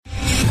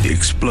The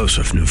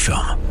explosive new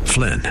film,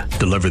 Flynn,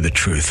 Deliver the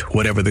Truth,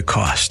 Whatever the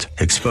Cost,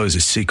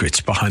 exposes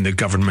secrets behind the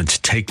government's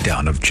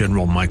takedown of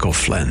General Michael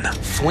Flynn.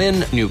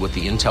 Flynn knew what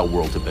the intel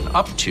world had been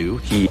up to.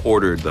 He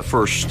ordered the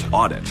first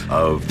audit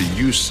of the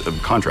use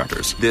of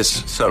contractors.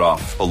 This set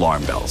off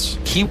alarm bells.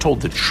 He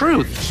told the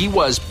truth. He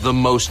was the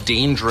most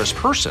dangerous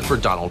person for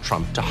Donald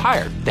Trump to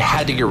hire. They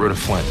had to get rid of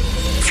Flynn.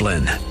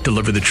 Flynn,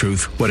 Deliver the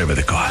Truth, Whatever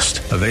the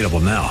Cost. Available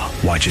now.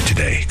 Watch it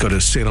today. Go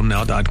to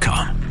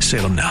salemnow.com.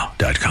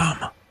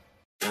 salemnow.com.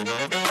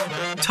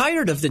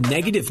 Tired of the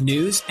negative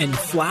news and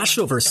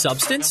flashover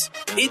substance?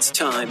 It's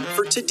time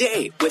for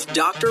Today with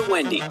Dr.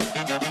 Wendy.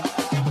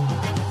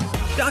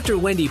 Dr.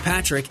 Wendy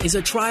Patrick is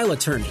a trial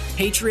attorney,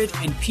 patriot,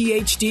 and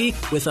PhD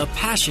with a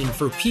passion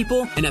for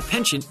people and a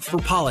penchant for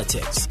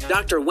politics.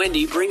 Dr.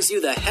 Wendy brings you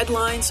the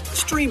headlines,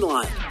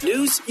 streamlined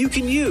news you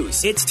can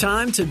use. It's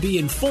time to be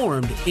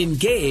informed,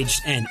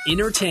 engaged, and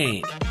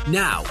entertained.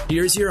 Now,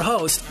 here's your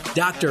host,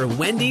 Dr.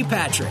 Wendy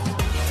Patrick.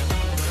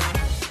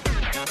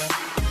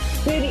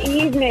 Good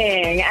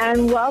evening,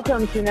 and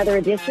welcome to another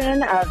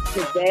edition of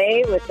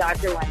Today with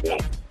Dr. Wendy.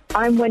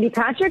 I'm Wendy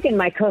Patrick, and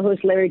my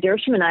co-host Larry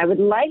Dersham and I would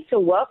like to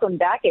welcome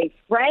back a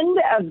friend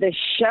of the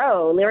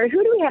show. Larry,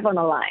 who do we have on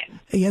the line?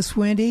 Yes,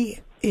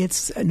 Wendy.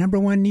 It's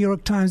 #1 New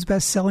York Times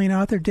best-selling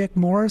author Dick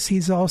Morris.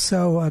 He's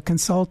also a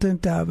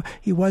consultant.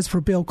 He was for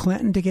Bill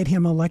Clinton to get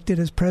him elected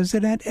as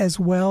president, as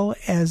well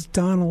as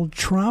Donald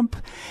Trump.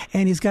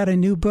 And he's got a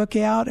new book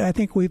out. I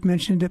think we've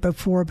mentioned it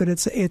before, but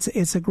it's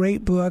a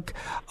great book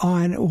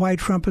on why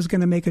Trump is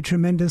going to make a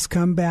tremendous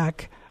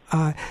comeback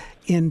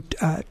in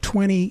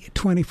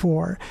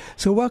 2024.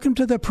 So welcome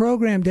to the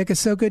program, Dick. It's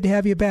so good to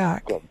have you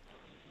back.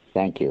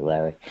 Thank you,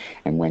 Larry.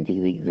 And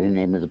Wendy, the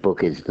name of the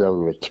book is The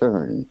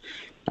Return.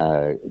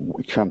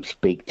 Trump's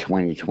big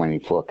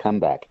 2024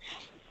 comeback.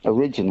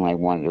 Originally, I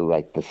wanted to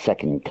write The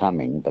Second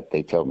Coming, but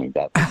they told me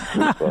that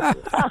was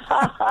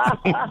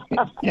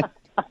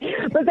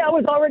But that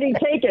was already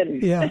taken.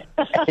 Yeah,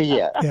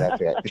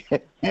 that's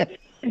right.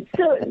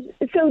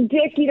 So,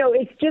 Dick,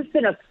 it's just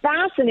been a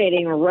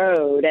fascinating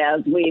road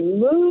as we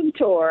move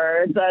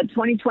towards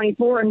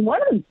 2024. And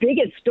one of the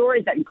biggest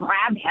stories that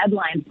grabbed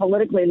headlines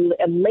politically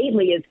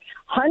lately is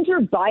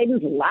Hunter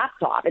Biden's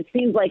laptop. It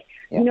seems like,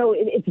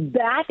 it's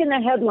back in the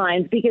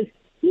headlines because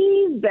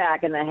he's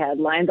back in the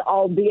headlines,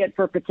 albeit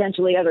for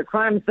potentially other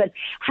crimes. But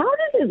how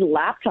does his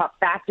laptop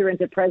factor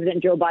into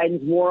President Joe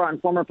Biden's war on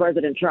former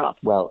President Trump?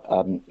 Well,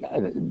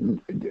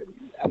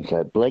 I'm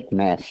sorry, Blake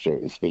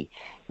Masters, the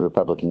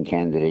Republican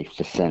candidate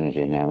for Senate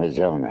in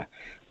Arizona,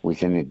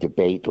 was in a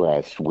debate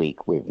last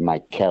week with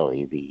Mike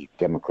Kelly, the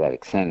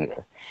Democratic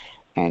senator.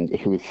 And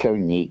it was so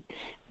neat.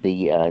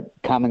 The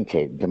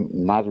commentator, the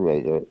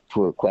moderator,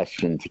 threw a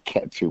question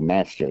to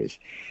Masters,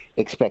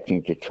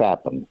 expecting to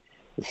trap him,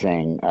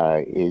 saying,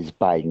 is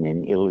Biden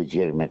an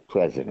illegitimate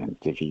president?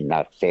 Did he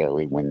not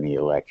fairly win the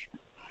election?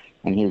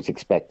 And he was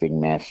expecting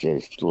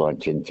Masters to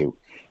launch into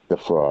the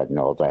fraud and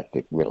all that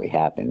really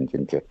happened,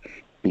 and to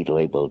be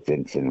labeled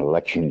as an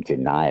election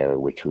denier,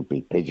 which would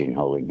be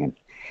pigeonholing him.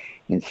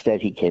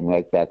 Instead, he came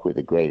right back with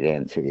a great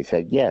answer. He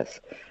said, yes,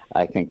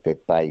 I think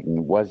that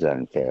Biden was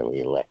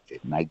unfairly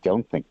elected, and I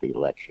don't think the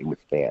election was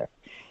fair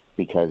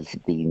because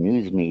the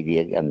news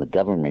media and the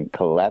government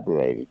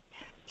collaborated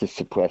to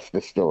suppress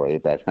the story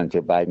about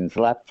Hunter Biden's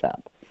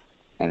laptop.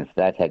 And if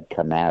that had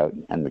come out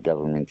and the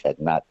government had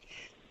not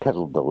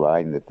peddled the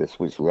line that this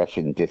was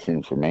Russian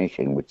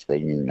disinformation, which they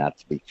knew not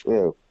to be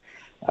true,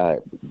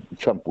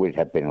 Trump would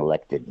have been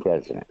elected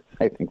president.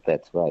 I think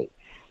that's right.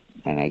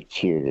 And I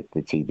cheered at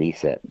the TV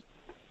set.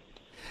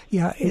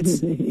 Yeah,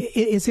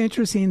 it's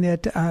interesting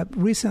that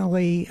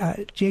recently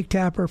Jake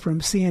Tapper from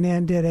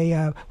CNN did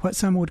a what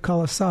some would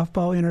call a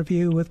softball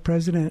interview with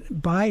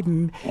President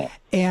Biden,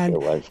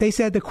 and they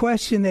said the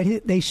question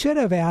that they should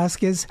have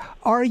asked is,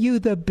 "Are you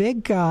the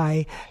big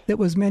guy that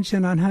was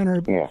mentioned on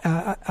Hunter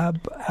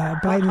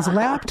Biden's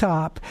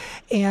laptop?"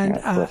 And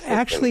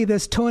actually,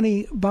 this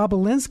Tony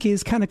Bobulinski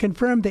has kind of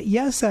confirmed that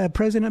yes,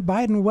 President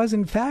Biden was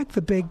in fact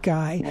the big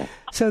guy. Yeah.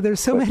 So there's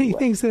so many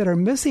things that are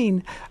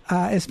missing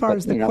as far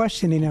as the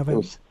questioning of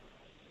it.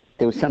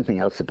 There was something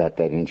else about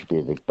that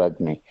interview that bugged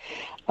me.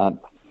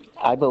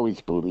 I've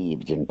always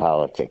believed in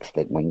politics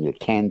that when your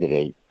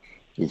candidate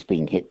is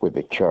being hit with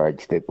a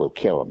charge that will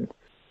kill him,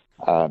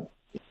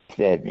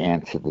 instead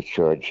answer the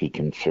charge he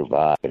can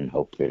survive and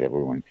hope that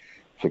everyone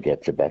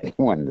forgets about the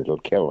one that'll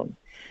kill him.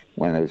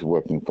 When I was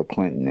working for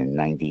Clinton in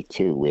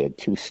 '92, we had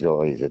two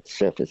stories that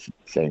surfaced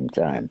at the same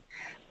time: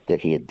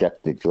 that he had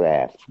ducked the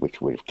draft, which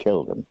would have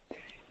killed him,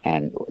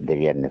 and that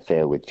he had an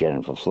affair with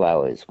Jennifer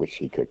Flowers, which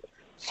he could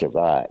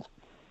survive.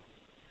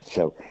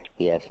 So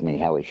he asked me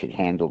how I should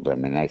handle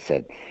them, and I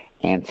said,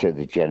 answer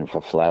the Jennifer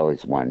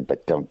Flowers one,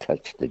 but don't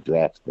touch the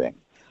draft thing.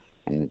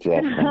 And the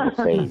draft thing will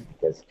fade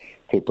because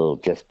people will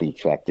just be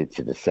attracted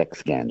to the sex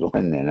scandal,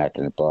 and they're not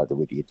going to bother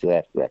with your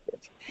draft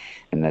records.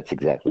 And that's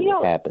exactly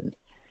what happened.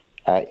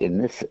 In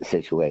this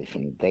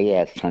situation, they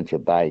asked Hunter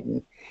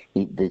Biden,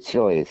 the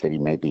story is that he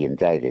may be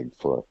indicted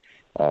for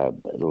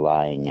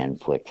lying and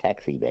for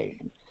tax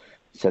evasion.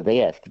 So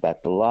they asked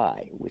about the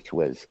lie, which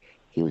was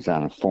he was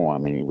on a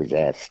form and he was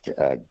asked,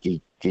 do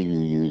you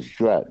use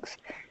drugs,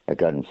 a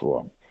gun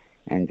form?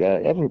 And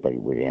everybody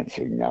would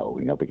answer no.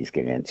 Nobody's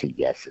going to answer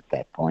yes at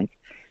that point.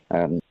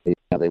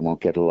 They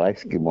won't get a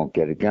license, won't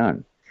get a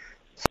gun.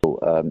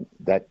 So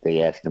that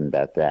they asked him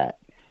about that.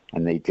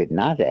 And they did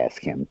not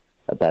ask him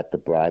about the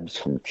bribes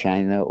from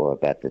China or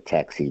about the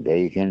tax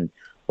evasion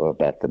or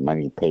about the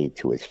money paid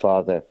to his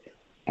father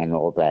and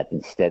all that.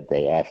 Instead,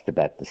 they asked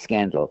about the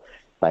scandal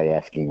by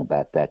asking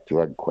about that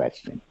drug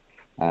question.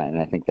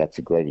 And I think that's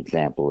a great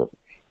example of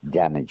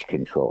damage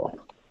control.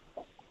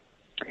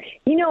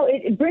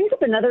 It brings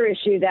up another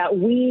issue that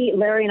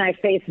Larry and I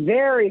face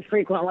very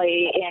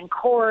frequently in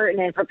court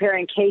and in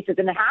preparing cases,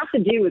 and it has to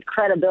do with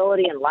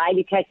credibility and lie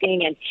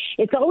detecting. And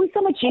it's always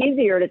so much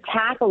easier to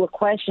tackle a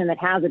question that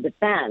has a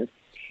defense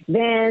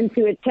than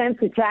to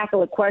attempt to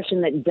tackle a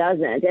question that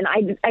doesn't. And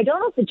I don't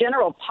know if the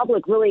general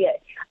public really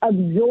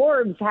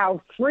absorbs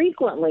how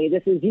frequently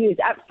this is used,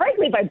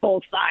 frankly, by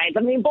both sides.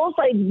 I mean, both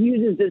sides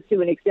uses this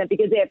to an extent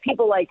because they have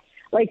people like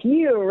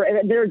you,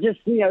 they're just,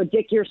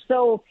 Dick, you're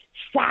so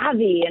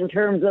savvy in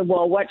terms of,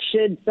 well, what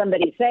should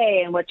somebody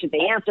say and what should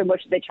they answer?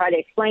 What should they try to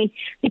explain?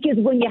 Because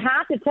when you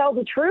have to tell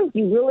the truth,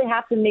 you really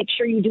have to make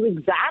sure you do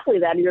exactly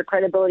that or your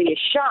credibility is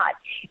shot.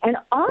 And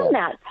on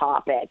that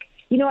topic,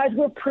 as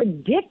we're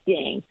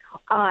predicting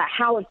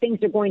how things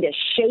are going to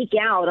shake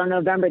out on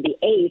November the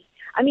 8th,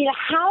 I mean,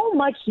 how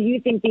much do you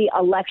think the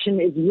election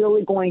is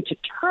really going to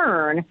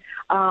turn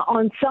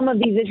on some of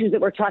these issues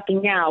that we're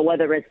talking now,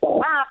 whether it's the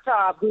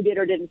laptop, who did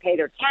or didn't pay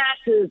their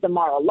taxes, the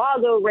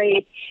Mar-a-Lago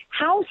rate?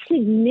 How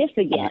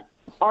significant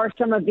are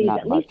some of these,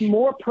 at least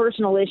more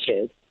personal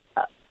issues?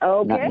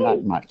 Okay.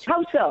 Not much.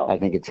 How so? I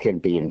think it's going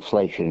to be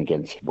inflation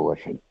against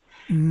abortion.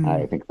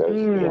 I think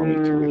those are the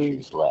only two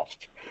issues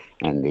left.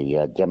 And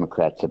the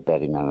Democrats are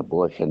betting on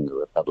abortion, the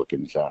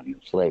Republicans on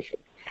inflation.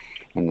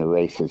 And the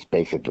race is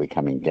basically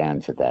coming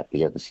down to that.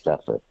 The other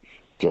stuff are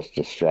just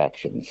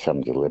distractions,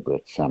 some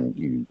deliberate, some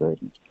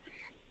inadvertent.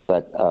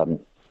 But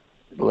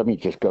let me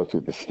just go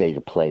through the state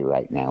of play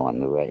right now on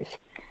the race.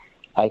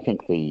 I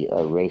think the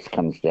race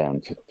comes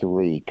down to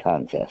 3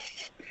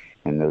 contests,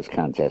 and those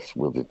contests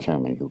will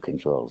determine who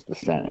controls the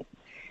Senate.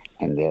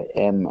 And they're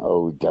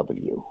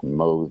M-O-W,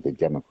 mow the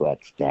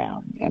Democrats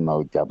down,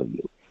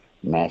 M-O-W,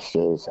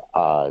 Masters,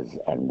 Oz,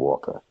 and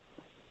Walker.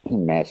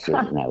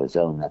 Masters in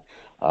Arizona,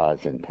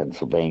 Oz in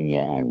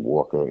Pennsylvania, and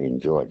Walker in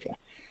Georgia.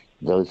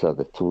 Those are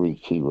the 3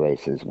 key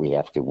races we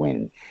have to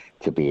win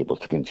to be able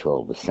to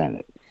control the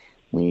Senate.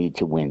 We need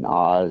to win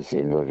Oz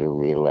in order to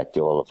reelect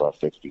all of our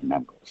 50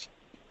 members.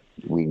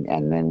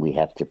 And then we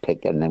have to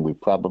pick, and then we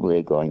probably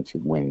are going to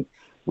win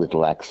with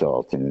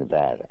Laxalt in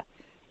Nevada.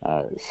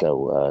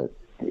 So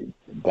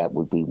that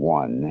would be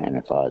 1, and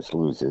if Oz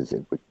loses,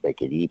 it would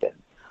make it even.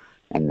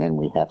 And then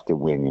we have to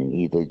win in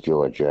either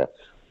Georgia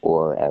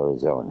or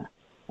Arizona.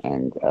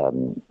 And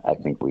I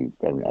think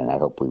and I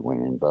hope we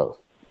win in both.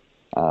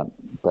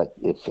 But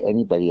if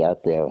anybody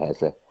out there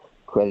has a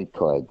credit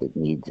card that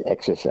needs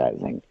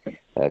exercising,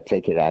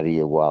 take it out of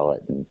your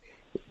wallet and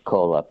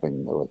call up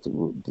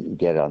and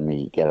get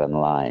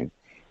online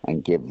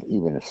and give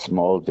even a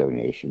small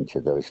donation to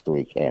those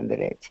 3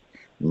 candidates,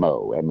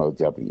 Mo,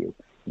 M-O-W,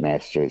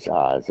 Masters,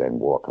 Oz,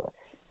 and Walker,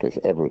 because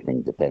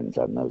everything depends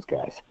on those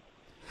guys.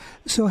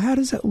 So how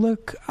does it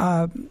look,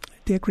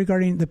 Dick,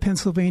 regarding the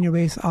Pennsylvania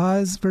race,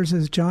 Oz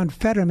versus John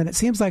Fetterman? It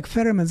seems like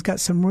Fetterman's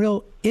got some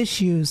real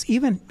issues,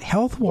 even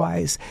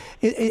health-wise.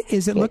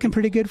 Is it looking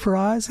pretty good for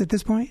Oz at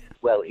this point?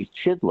 Well, it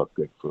should look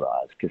good for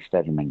Oz because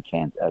Fetterman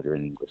can't utter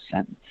an English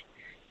sentence.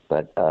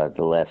 But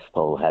the last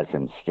poll has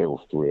him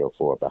still 3 or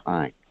 4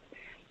 behind.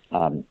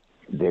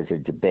 There's a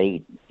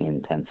debate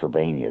in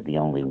Pennsylvania, the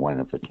only one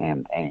of the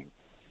campaign,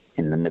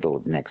 in the middle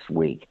of next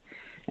week.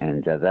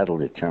 And that'll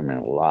determine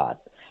a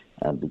lot.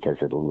 Because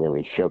it'll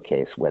really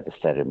showcase whether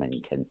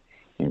Fetterman can,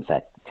 in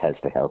fact, has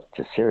the health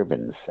to serve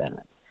in the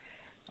Senate.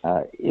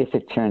 If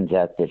it turns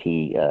out that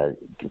he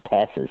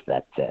passes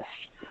that test,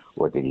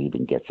 or that he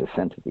even gets a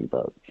sympathy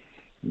vote,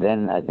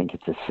 then I think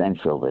it's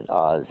essential that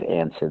Oz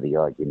answer the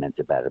argument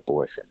about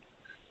abortion.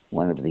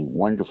 One of the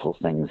wonderful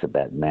things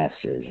about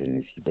Masters in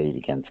his debate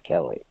against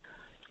Kelly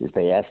is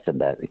they asked him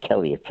about it.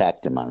 Kelly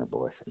attacked him on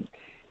abortion,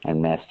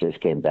 and Masters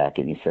came back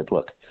and he said,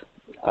 look,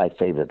 I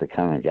favor the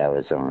current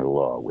Arizona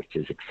law, which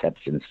is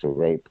exceptions for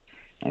rape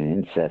and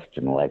incest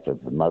in the life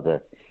of the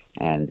mother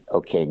and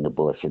okaying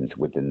abortions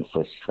within the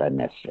first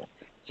trimester,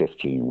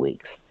 15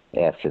 weeks.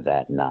 After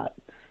that, not.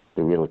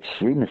 The real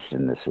extremist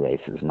in this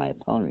race is my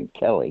opponent,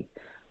 Kelly,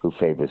 who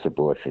favors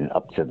abortion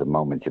up to the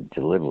moment of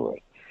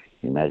delivery.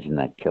 Imagine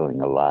that,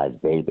 killing a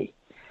live baby.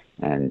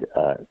 And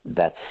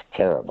that's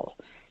terrible.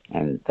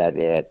 And that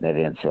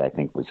answer, I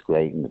think, was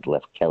great, and it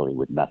left Kelly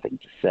with nothing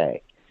to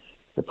say.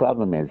 The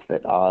problem is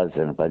that Oz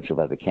and a bunch of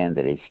other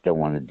candidates don't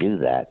want to do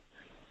that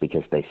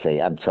because they say,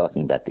 I'm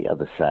talking about the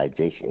other side's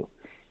issue.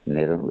 And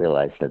they don't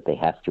realize that they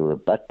have to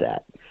rebut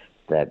that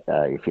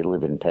if you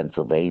live in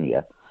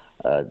Pennsylvania,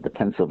 the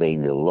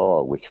Pennsylvania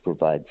law, which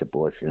provides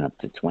abortion up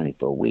to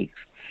 24 weeks,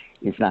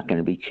 is not going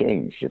to be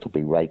changed. It'll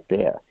be right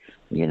there.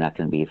 You're not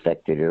going to be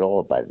affected at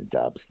all by the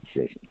Dobbs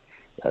decision.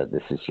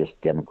 This is just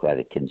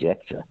Democratic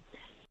conjecture.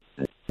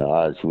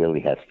 Oz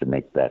really has to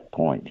make that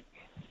point.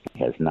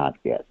 He has not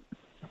yet.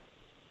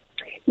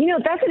 You know,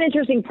 that's an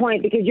interesting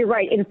point because you're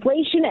right.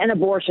 Inflation and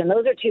abortion,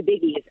 those are two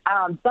biggies.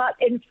 But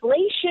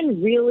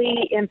inflation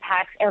really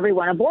impacts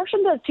everyone.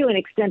 Abortion does to an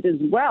extent as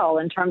well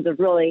in terms of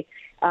really,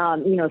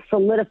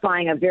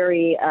 solidifying a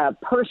very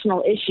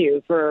personal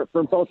issue for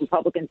both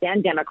Republicans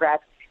and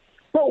Democrats.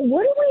 But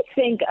what do we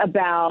think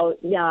about,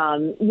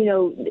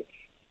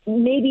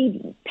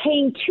 maybe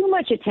paying too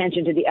much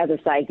attention to the other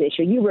side's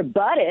issue? You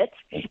rebut it,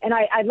 and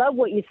I love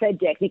what you said,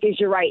 Dick, because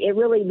you're right. It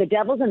really, the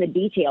devil's in the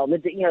detail.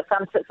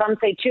 Some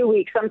say 2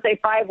 weeks, some say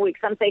 5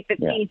 weeks, some say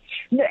 15.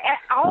 Yeah.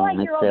 All I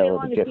hear all day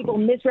long is people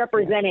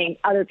misrepresenting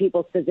other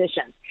people's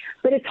positions.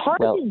 But it's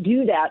hard to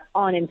do that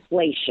on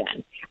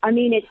inflation. I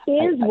mean, it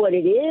is what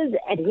it is.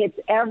 It hits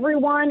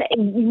everyone.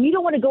 And you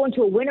don't want to go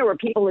into a winter where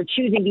people are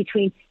choosing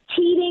between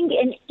cheating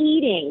and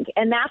eating,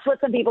 and that's what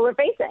some people are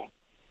facing.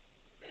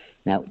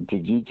 Now,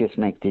 did you just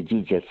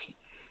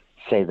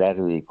say that,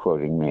 or are you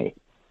quoting me?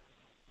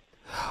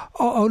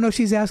 Oh no,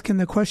 she's asking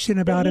the question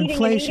about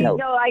inflation. No,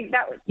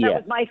 that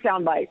was my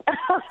soundbite.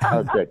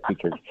 Oh, good,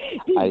 because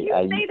did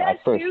you say that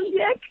too,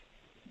 Dick?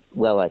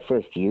 Well, I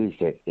first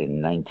used it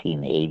in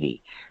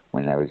 1980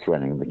 when I was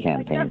running the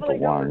campaign for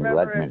Warren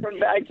Rudman for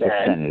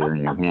senator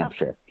in New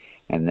Hampshire,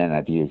 and then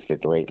I've used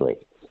it lately.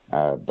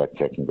 But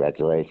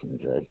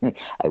congratulations!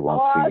 I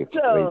won't see you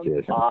for 3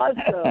 years.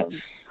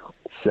 Awesome.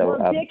 So,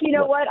 well, Dick, you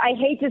know what? I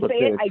hate to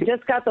say it. I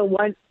just got the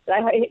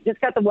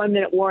 1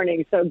 minute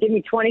warning. So give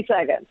me 20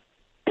 seconds.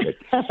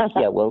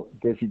 Yeah, well,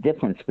 there's a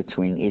difference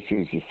between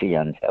issues you see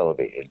on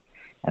television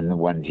and the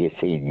ones you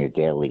see in your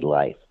daily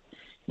life.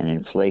 And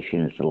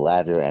inflation is the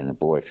latter, and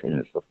abortion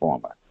is the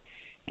former.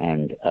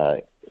 And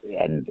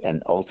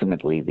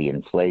ultimately, the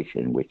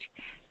inflation, which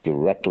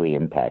directly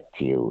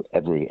impacts you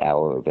every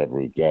hour of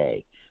every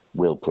day,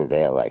 will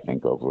prevail, I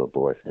think, over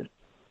abortion.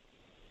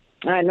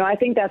 No, I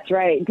think that's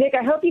right. Dick,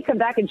 I hope you come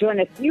back and join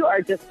us. You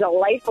are just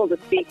delightful to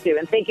speak to,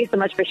 and thank you so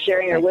much for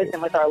sharing your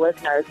wisdom with our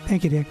listeners.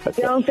 Thank you, Dick.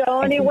 Okay. Don't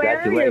go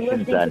anywhere. You're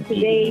listening to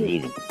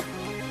today's...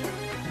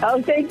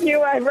 Oh, thank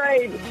you. I'm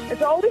right.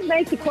 It's always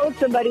nice to quote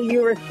somebody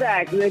you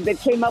respect that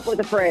came up with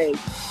a phrase.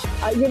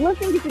 You're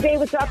listening to Today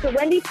with Dr.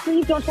 Wendy.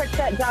 Please don't touch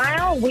that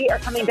dial. We are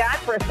coming back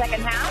for a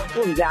second half.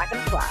 We'll be back in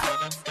a flash.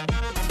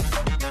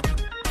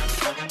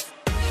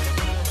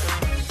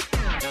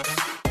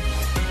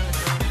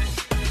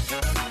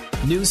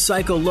 News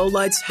cycle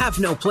lowlights have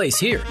no place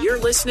here. You're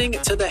listening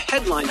to the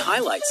headline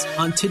highlights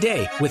on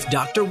Today with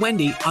Dr.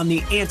 Wendy on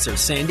The Answer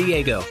San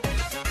Diego.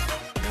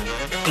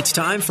 It's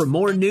time for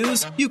more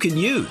news you can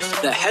use.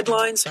 The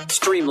headlines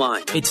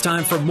streamlined. It's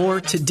time for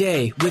more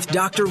Today with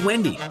Dr.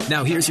 Wendy.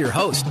 Now here's your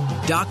host,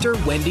 Dr.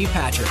 Wendy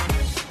Patrick.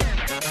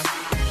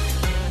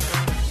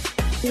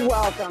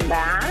 Welcome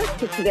back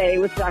to Today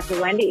with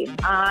Dr. Wendy.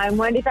 I'm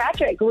Wendy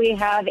Patrick. We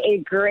have a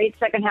great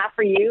second half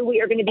for you.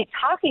 We are going to be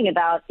talking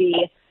about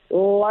the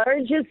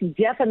largest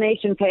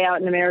defamation payout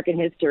in American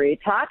history,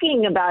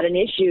 talking about an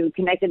issue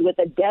connected with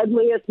the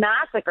deadliest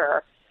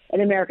massacre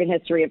in American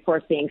history, of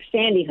course, being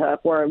Sandy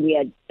Hook, where we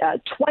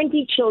had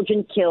 20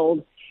 children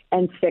killed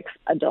and 6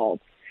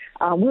 adults.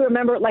 We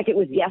remember it like it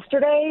was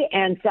yesterday,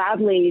 and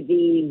sadly,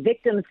 the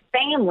victims'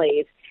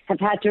 families have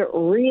had to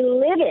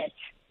relive it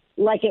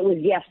like it was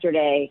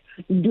yesterday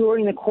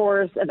during the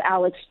course of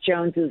Alex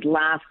Jones's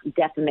last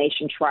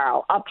defamation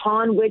trial,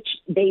 upon which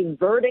the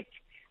verdict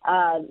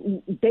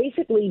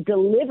basically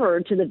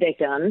delivered to the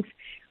victims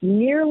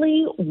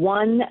nearly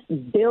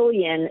 $1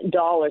 billion.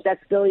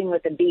 That's billion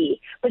with a B.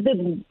 But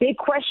the big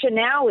question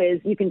now is,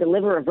 you can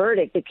deliver a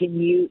verdict, but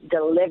can you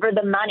deliver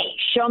the money?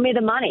 Show me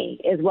the money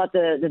is what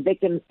the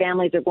victims'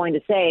 families are going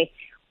to say.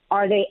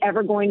 Are they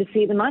ever going to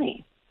see the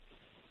money?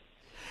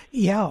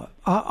 Yeah.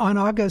 On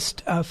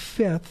August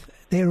 5th,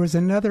 there was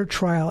another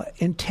trial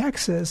in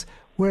Texas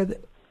where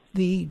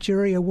the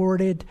jury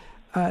awarded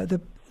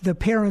the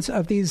parents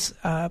of these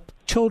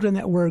children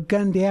that were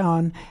gunned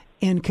down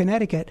in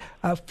Connecticut,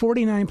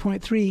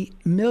 $49.3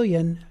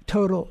 million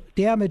total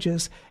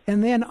damages.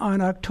 And then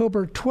on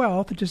October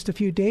 12th, just a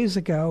few days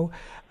ago,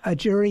 a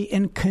jury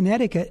in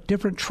Connecticut,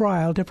 different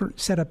trial, different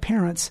set of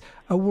parents,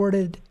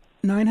 awarded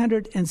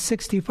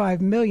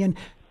 $965 million.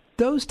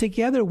 Those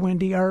together,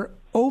 Wendy, are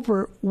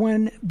over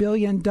 $1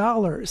 billion.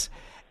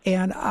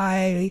 And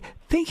I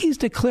think he's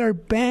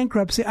declared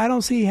bankruptcy. I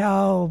don't see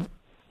how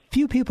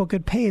few people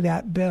could pay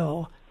that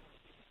bill.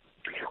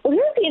 Well,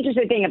 here's the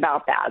interesting thing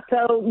about that.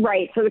 So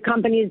the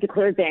company has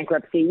declared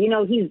bankruptcy. You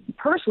know, he's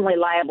personally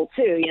liable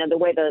too, the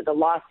way the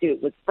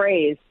lawsuit was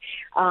phrased.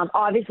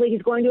 Obviously,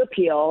 he's going to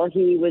appeal.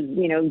 He was,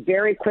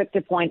 very quick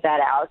to point that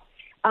out.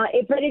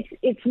 But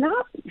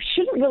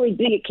shouldn't really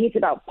be a case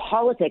about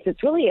politics.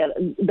 It's really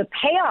the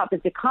payoff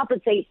is to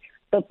compensate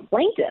the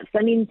plaintiffs.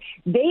 I mean,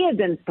 they have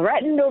been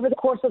threatened over the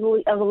course of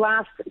the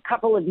last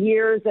couple of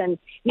years. And,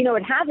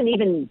 it hasn't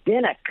even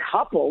been a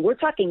couple. We're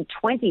talking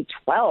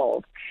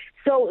 2012.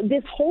 So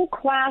this whole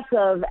class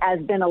of, as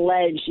been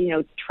alleged,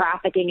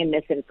 trafficking and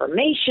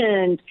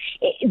misinformation,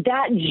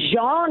 that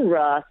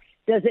genre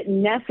Does it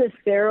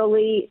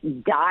necessarily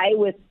die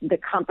with the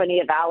company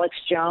of Alex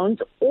Jones,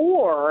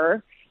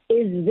 or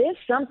is this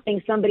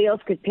something somebody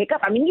else could pick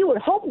up? I mean, you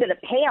would hope that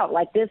a payout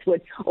like this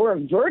would, or a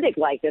verdict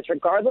like this,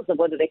 regardless of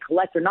whether they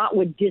collect or not,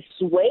 would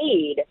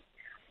dissuade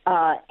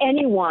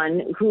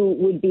anyone who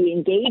would be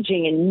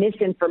engaging in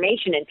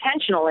misinformation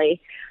intentionally.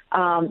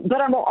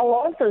 But I'll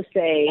also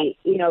say,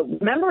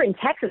 remember in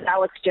Texas,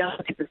 Alex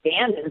Jones took the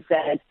stand and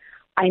said,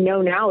 I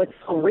know now it's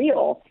so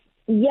real.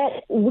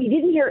 Yet we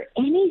didn't hear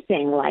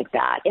anything like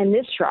that in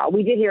this trial.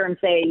 We did hear him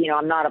say,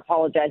 I'm not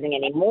apologizing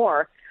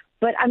anymore.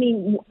 But, I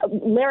mean,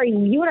 Larry,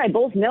 you and I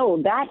both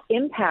know that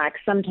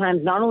impacts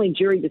sometimes not only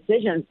jury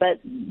decisions,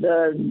 but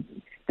the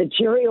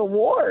jury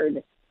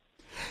award.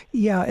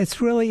 Yeah, it's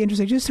really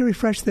interesting. Just to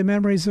refresh the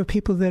memories of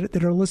people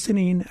that are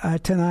listening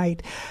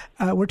tonight,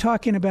 we're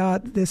talking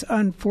about this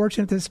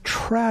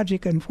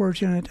tragic,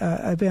 unfortunate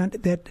event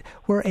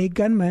where a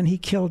gunman, he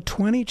killed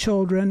 20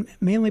 children,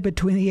 mainly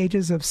between the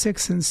ages of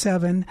 6 and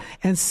 7,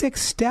 and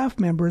 6 staff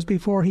members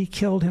before he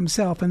killed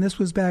himself. And this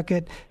was back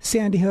at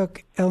Sandy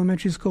Hook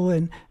Elementary School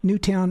in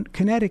Newtown,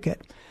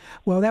 Connecticut.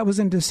 Well, that was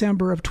in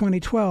December of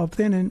 2012.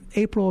 Then in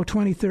April of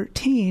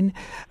 2013,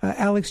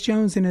 Alex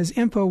Jones in his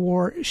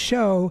InfoWar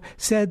show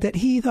said that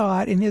he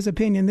thought, in his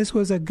opinion, this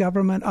was a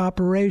government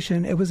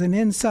operation. It was an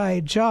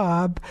inside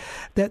job,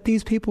 that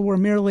these people were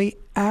merely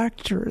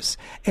actors.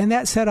 And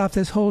that set off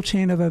this whole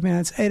chain of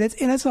events. And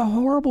it's a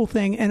horrible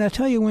thing. And I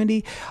tell you,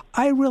 Wendy,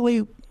 I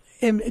really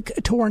am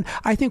torn.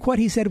 I think what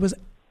he said was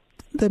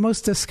the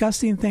most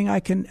disgusting thing I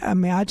can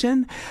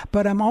imagine.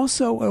 But I'm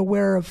also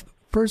aware of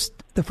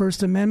the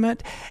First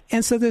Amendment.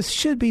 And so there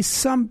should be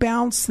some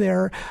bounce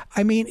there.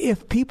 I mean,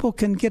 if people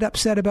can get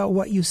upset about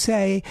what you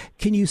say,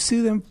 can you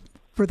sue them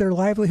for their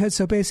livelihood?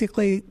 So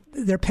basically,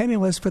 they're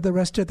penniless for the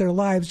rest of their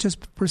lives just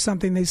for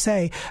something they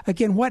say.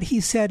 Again, what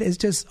he said is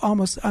just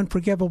almost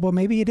unforgivable.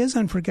 Maybe it is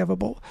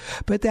unforgivable.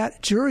 But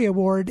that jury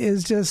award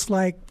is just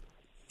like,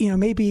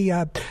 maybe,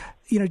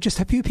 just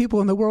a few people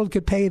in the world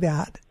could pay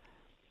that.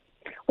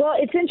 Well,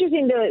 it's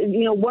interesting,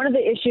 one of the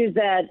issues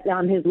that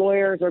his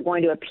lawyers are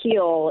going to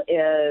appeal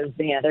is,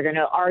 they're going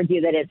to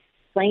argue that it's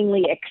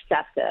plainly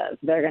excessive.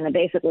 They're going to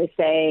basically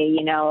say,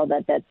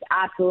 that that's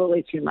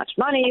absolutely too much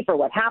money for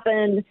what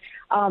happened.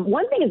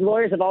 One thing his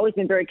lawyers have always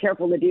been very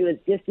careful to do is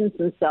distance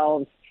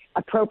themselves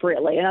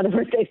appropriately. In other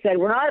words, they said,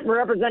 we're not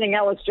representing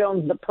Alex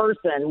Jones, the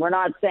person. We're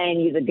not saying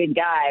he's a good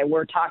guy.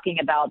 We're talking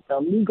about the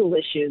legal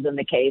issues in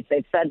the case.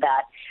 They've said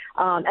that.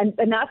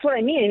 And that's what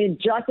I mean. I mean,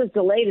 justice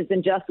delayed is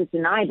injustice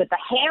denied, but the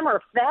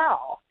hammer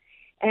fell.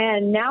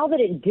 And now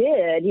that it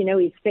did,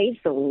 he's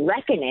faced a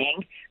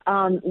reckoning.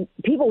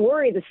 People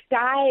worry the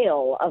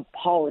style of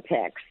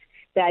politics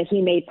that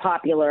he made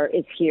popular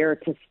is here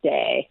to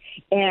stay.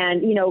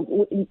 And,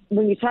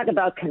 when you talk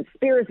about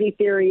conspiracy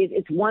theories,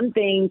 it's one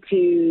thing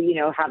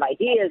to, have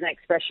ideas and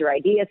express your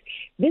ideas.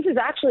 This is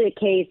actually a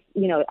case,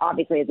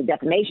 obviously it's a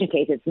defamation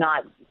case. It's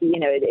not,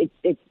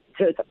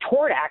 so it's a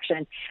tort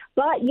action,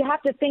 but you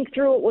have to think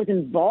through what was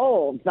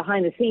involved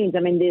behind the scenes. I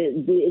mean,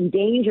 the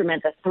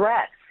endangerment, the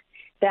threats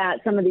that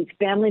some of these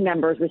family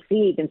members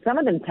received, and some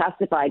of them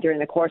testified during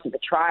the course of the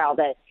trial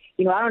that,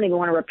 I don't even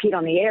want to repeat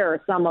on the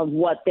air some of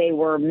what they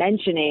were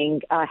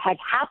mentioning had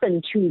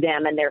happened to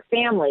them and their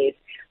families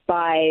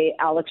by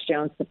Alex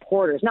Jones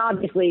supporters. Now,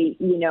 obviously,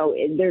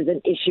 there's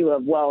an issue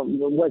of, well,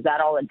 was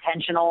that all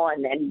intentional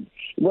and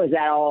was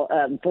that all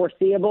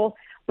foreseeable?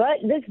 But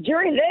this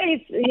jury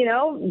today,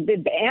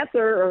 the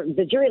answer, or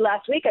the jury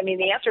last week,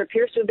 the answer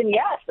appears to have been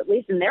yes, at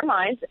least in their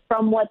minds,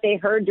 from what they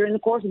heard during the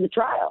course of the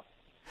trial.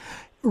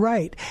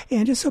 Right.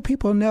 And just so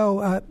people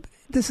know,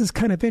 this is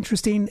kind of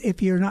interesting.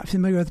 If you're not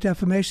familiar with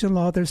defamation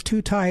law, there's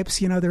 2 types.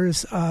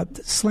 There's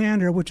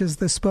slander, which is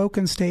the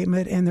spoken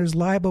statement, and there's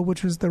libel,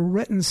 which is the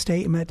written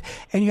statement.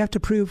 And you have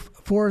to prove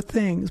 4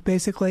 things.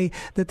 Basically,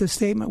 that the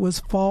statement was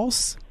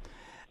false,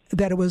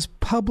 that it was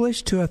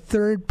published to a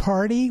third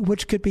party,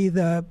 which could be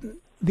the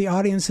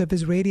audience of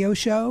his radio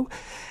show,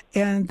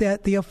 and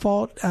that the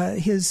fault,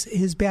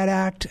 his bad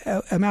act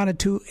amounted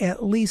to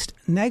at least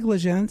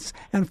negligence.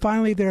 And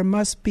finally, there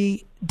must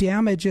be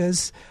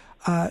damages,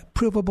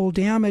 provable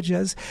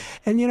damages.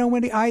 And,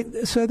 Wendy,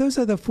 so those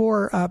are the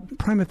 4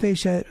 prima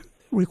facie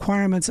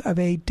requirements of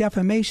a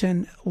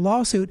defamation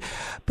lawsuit.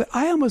 But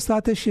I almost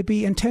thought this should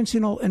be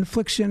intentional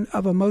infliction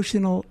of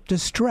emotional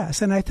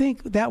distress. And I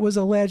think that was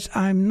alleged.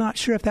 I'm not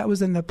sure if that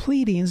was in the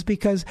pleadings,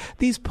 because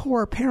these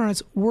poor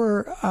parents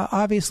were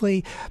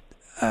obviously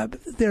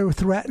they were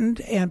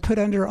threatened and put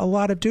under a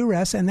lot of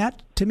duress. And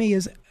that, to me,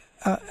 is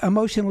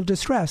emotional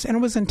distress. And it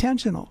was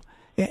intentional,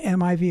 in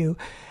my view.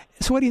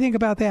 So what do you think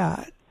about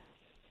that?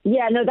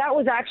 Yeah, no, that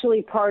was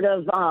actually part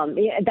of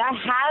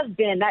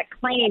that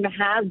claim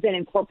has been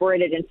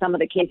incorporated in some of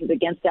the cases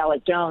against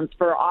Alex Jones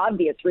for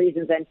obvious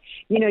reasons. And,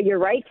 you're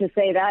right to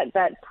say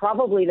that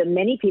probably to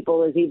many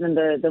people is even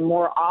the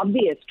more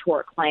obvious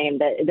tort claim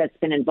that's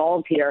been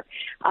involved here.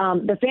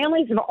 The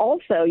families have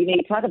also,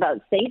 you talk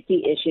about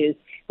safety issues.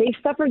 They've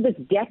suffered this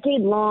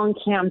decade-long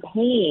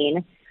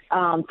campaign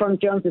from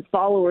Jones's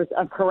followers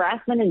of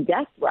harassment and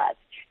death threats.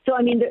 So,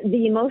 I mean,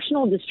 the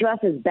emotional distress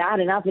is bad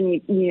enough,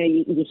 and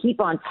you heap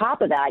on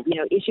top of that,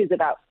 issues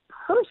about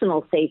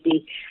personal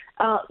safety.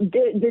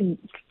 The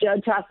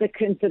judge has to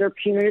consider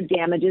punitive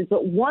damages.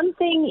 But one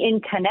thing in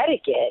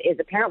Connecticut is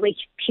apparently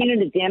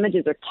punitive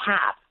damages are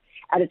capped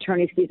at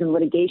attorney's fees and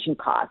litigation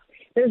costs.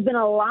 There's been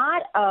a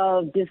lot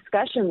of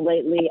discussion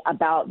lately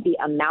about the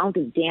amount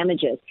of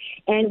damages.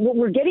 And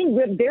we're getting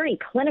very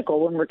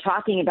clinical when we're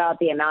talking about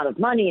the amount of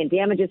money and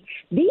damages.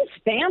 These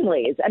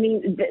families, I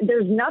mean,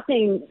 there's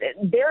nothing,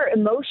 their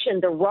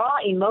emotion, the raw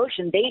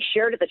emotion they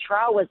shared at the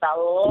trial was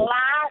the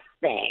last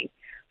thing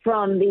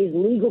from these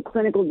legal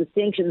clinical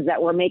distinctions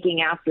that we're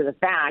making after the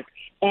fact.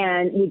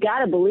 And you got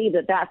to believe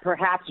that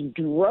perhaps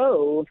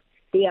drove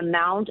the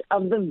amount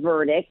of the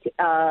verdict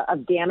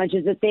of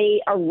damages that they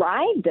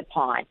arrived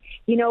upon.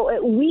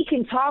 We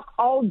can talk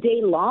all day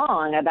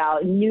long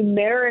about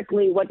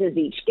numerically what does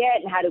each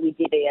get and how do we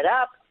divvy it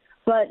up,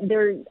 but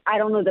I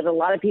don't know that a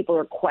lot of people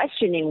are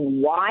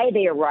questioning why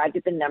they arrived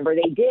at the number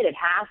they did. It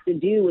has to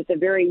do with the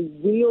very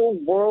real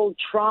world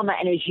trauma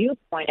and, as you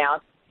point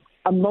out,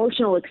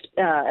 emotional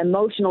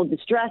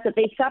distress that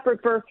they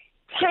suffered for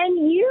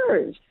 10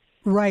 years.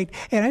 Right.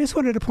 And I just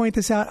wanted to point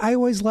this out. I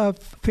always love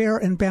fair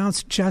and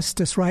balanced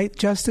justice, right?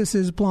 Justice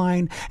is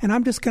blind. And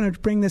I'm just going to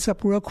bring this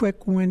up real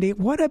quick, Wendy.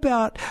 What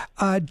about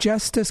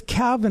Justice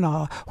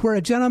Kavanaugh, where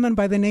a gentleman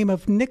by the name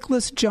of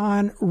Nicholas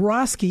John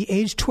Roski,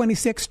 age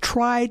 26,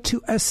 tried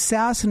to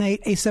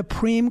assassinate a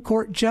Supreme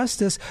Court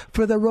justice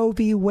for the Roe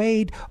v.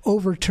 Wade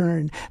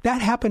overturn?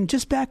 That happened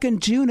just back in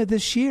June of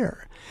this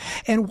year.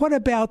 And what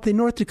about the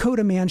North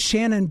Dakota man,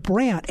 Shannon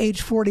Brandt,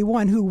 age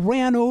 41, who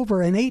ran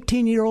over an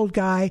 18-year-old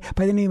guy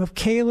by the name of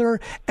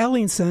Kaylor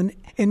Ellingson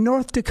in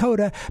North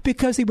Dakota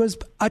because he was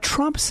a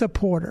Trump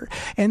supporter?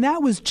 And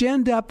that was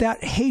ginned up,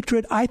 that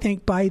hatred, I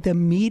think, by the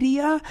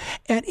media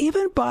and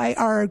even by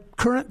our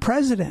current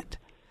president,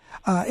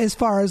 as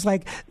far as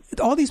like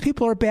all these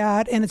people are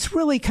bad. And it's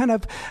really kind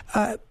of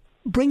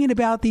bringing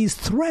about these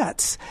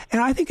threats.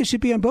 And I think it should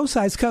be on both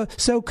sides.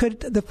 So could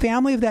the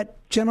family of that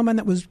gentleman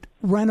that was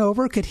run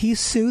over, could he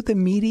sue the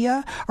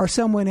media or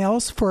someone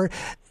else for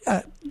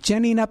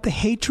ginning up the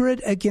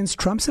hatred against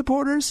Trump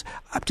supporters?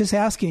 I'm just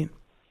asking.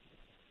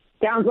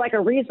 Sounds like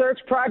a research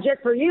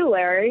project for you,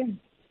 Larry.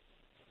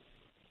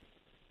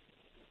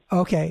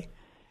 Okay.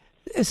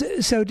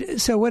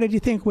 So what did you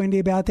think, Wendy,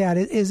 about that?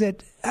 Is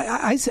it,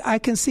 I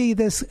can see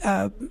this,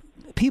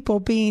 people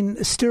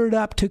being stirred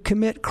up to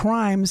commit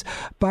crimes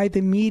by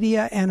the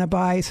media and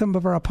by some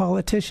of our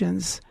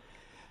politicians.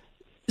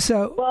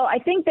 Well, I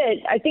think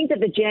that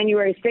the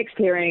January 6th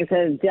hearings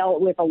have dealt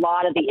with a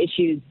lot of the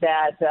issues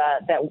that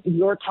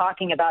you're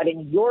talking about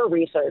in your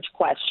research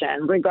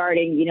question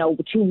regarding,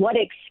 to what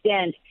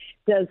extent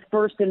does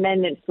First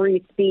Amendment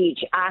free speech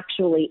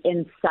actually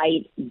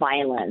incite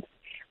violence?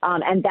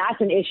 And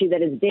that's an issue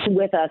that has been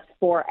with us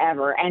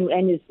forever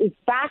and is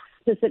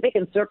fact-specific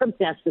and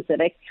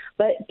circumstance-specific,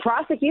 but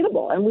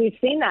prosecutable. And we've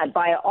seen that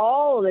by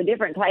all the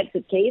different types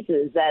of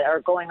cases that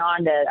are going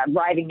on,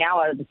 arriving now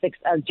out of the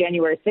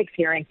January 6th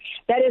hearing,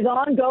 that is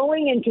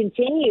ongoing and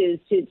continues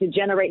to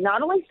generate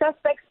not only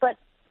suspects, but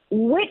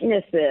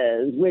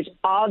witnesses, which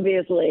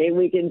obviously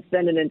we can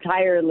spend an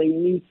entirely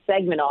new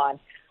segment on.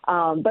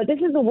 But this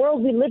is the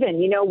world we live in.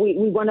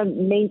 We want to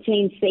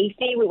maintain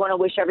safety. We want to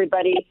wish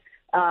everybody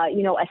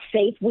a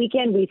safe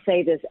weekend. We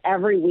say this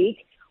every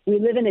week. We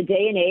live in a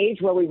day and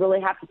age where we really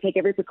have to take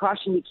every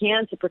precaution we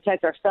can to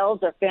protect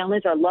ourselves, our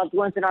families, our loved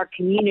ones, and our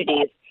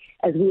communities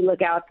as we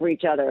look out for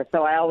each other.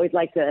 So I always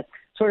like to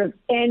sort of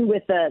end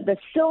with the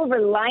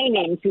silver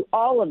lining to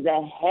all of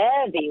the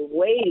heavy,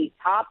 weighty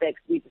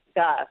topics we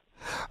discussed.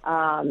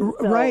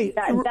 Right.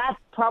 That's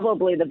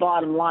probably the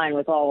bottom line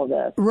with all of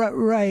this.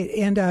 Right.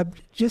 And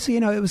just so you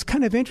know, it was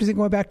kind of interesting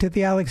going back to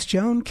the Alex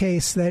Jones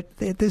case, that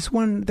this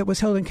one that was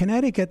held in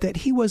Connecticut, that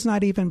he was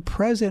not even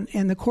present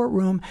in the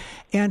courtroom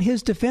and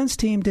his defense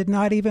team did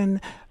not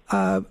even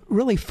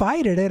really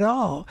fight it at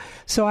all.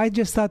 So I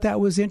just thought that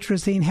was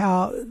interesting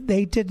how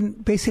they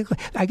didn't basically,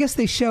 I guess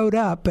they showed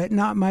up, but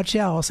not much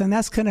else. And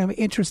that's kind of an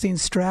interesting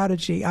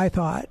strategy, I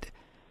thought.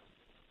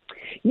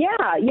 Yeah,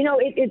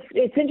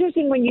 it's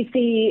interesting when you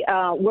see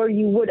where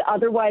you would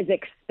otherwise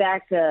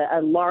expect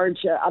a large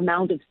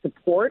amount of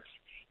support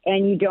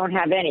and you don't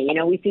have any.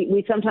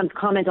 We sometimes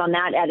comment on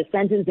that at a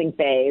sentencing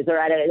phase or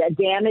at a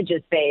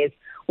damages phase,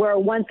 where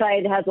one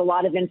side has a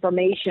lot of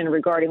information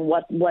regarding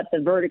what the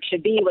verdict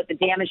should be, what the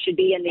damage should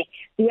be, and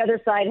the other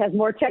side has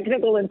more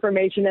technical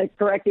information that's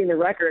correcting the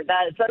record.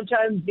 That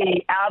sometimes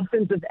the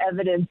absence of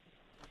evidence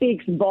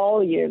speaks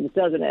volumes,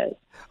 doesn't it?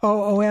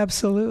 Oh,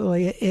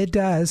 absolutely. It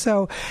does.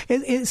 So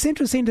it's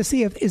interesting to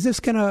see is this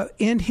going to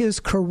end his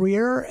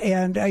career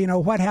and,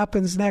 what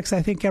happens next.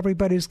 I think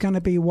everybody's going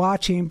to be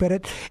watching,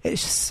 but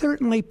it's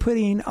certainly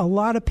putting a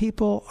lot of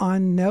people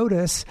on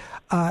notice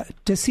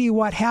to see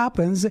what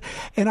happens.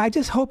 And I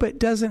just hope it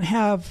doesn't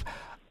have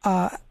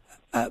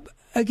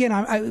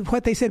again,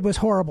 what they said was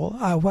horrible,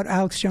 what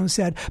Alex Jones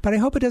said, but I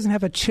hope it doesn't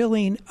have a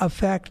chilling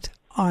effect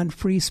on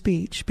free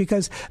speech,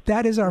 because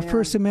that is our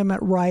First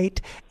Amendment right,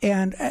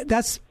 and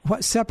that's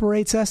what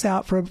separates us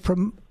out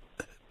from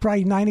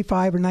probably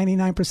 95 or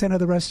 99% of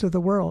the rest of the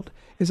world,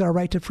 is our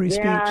right to free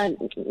speech. Yeah,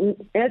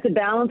 it's a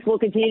balance we'll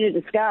continue to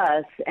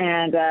discuss.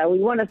 And we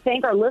want to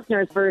thank our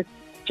listeners for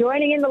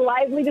joining in the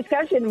lively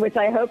discussion, which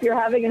I hope you're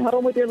having at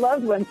home with your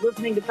loved ones,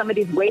 listening to some of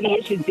these weighty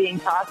issues being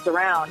tossed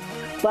around.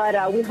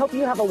 But we hope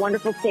you have a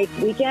wonderful,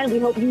 safe weekend. We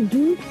hope you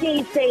do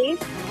stay safe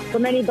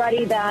from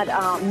anybody that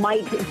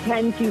might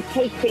tend to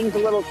take things a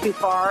little too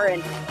far.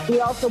 And we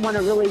also want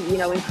to really,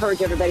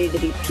 encourage everybody to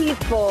be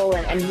peaceful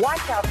and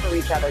watch out for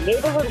each other.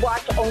 Neighborhood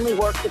Watch only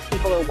works if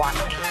people are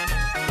watching.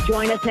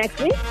 Join us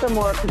next week for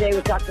more of Today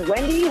with Dr.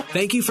 Wendy.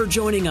 Thank you for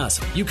joining us.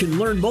 You can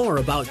learn more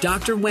about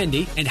Dr.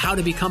 Wendy and how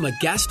to become a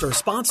guest or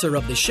sponsor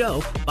of the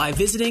show by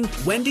visiting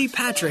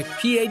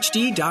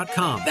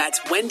wendypatrickphd.com. That's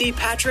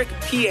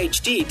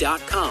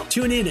wendypatrickphd.com.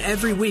 Tune in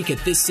every week at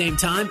this same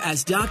time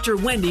as Dr.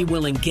 Wendy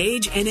will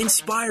engage and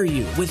inspire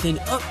you with an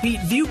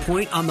upbeat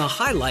viewpoint on the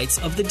highlights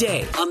of the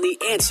day on The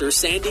Answer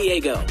San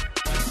Diego.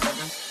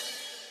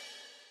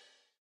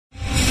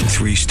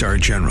 3-star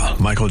General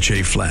Michael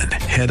J. Flynn,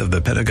 head of the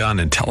Pentagon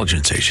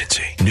Intelligence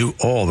Agency, knew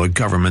all the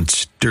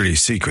government's dirty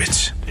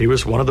secrets. He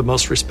was one of the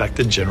most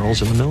respected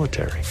generals in the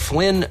military.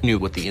 Flynn knew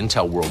what the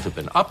intel world had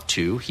been up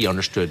to. He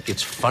understood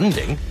its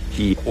funding.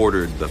 He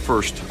ordered the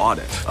first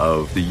audit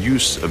of the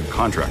use of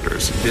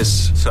contractors.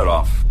 This set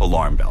off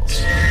alarm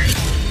bells.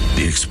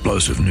 The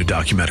explosive new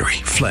documentary,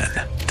 Flynn,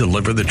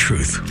 Deliver the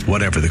Truth,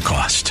 Whatever the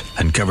Cost,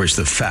 uncovers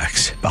the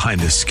facts behind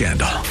this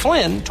scandal.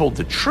 Flynn told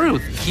the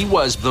truth. He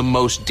was the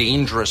most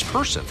dangerous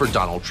person for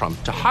Donald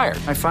Trump to hire.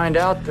 I find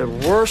out the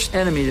worst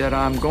enemy that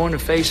I'm going to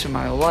face in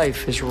my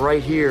life is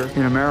right here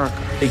in America.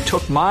 They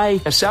took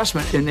my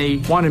assessment and they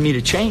wanted me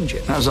to change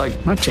it. And I was like,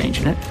 I'm not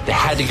changing it. They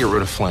had to get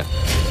rid of Flynn.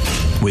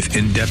 With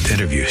in-depth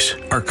interviews,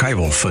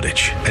 archival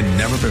footage, and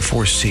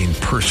never-before-seen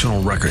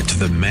personal records of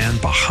the man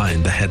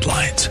behind the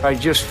headlines. I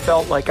just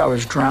felt like I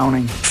was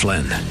drowning.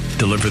 Flynn,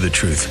 Deliver the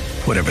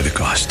Truth, Whatever the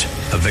Cost.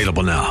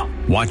 Available now.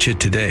 Watch it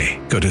today.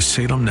 Go to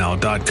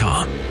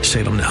salemnow.com.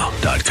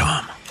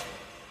 salemnow.com.